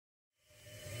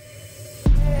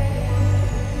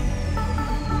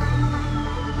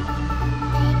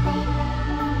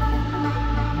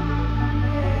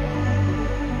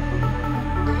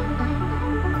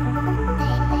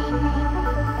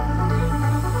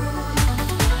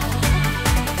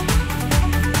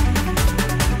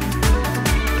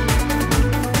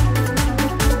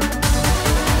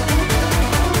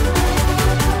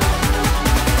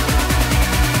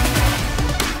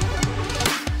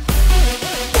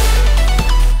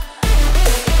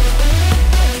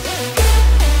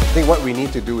I think what we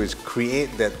need to do is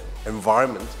create that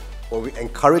environment where we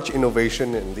encourage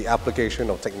innovation in the application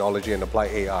of technology and apply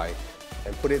AI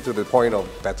and put it to the point of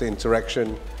better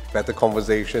interaction, better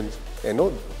conversations, and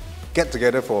get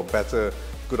together for a better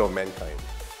good of mankind.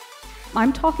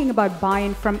 I'm talking about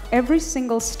buy-in from every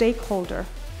single stakeholder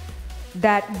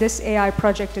that this AI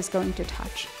project is going to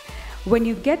touch. When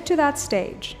you get to that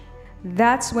stage,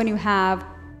 that's when you have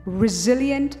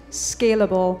resilient,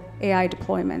 scalable AI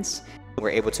deployments. We're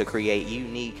able to create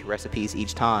unique recipes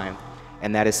each time,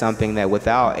 and that is something that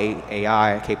without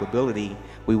AI capability,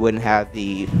 we wouldn't have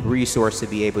the resource to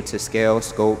be able to scale,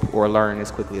 scope, or learn as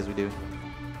quickly as we do.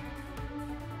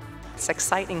 It's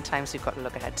exciting times we've got to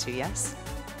look ahead to, yes?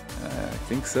 I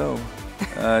think so.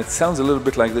 It sounds a little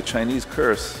bit like the Chinese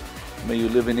curse. May you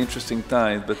live in interesting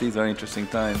times, but these are interesting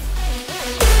times.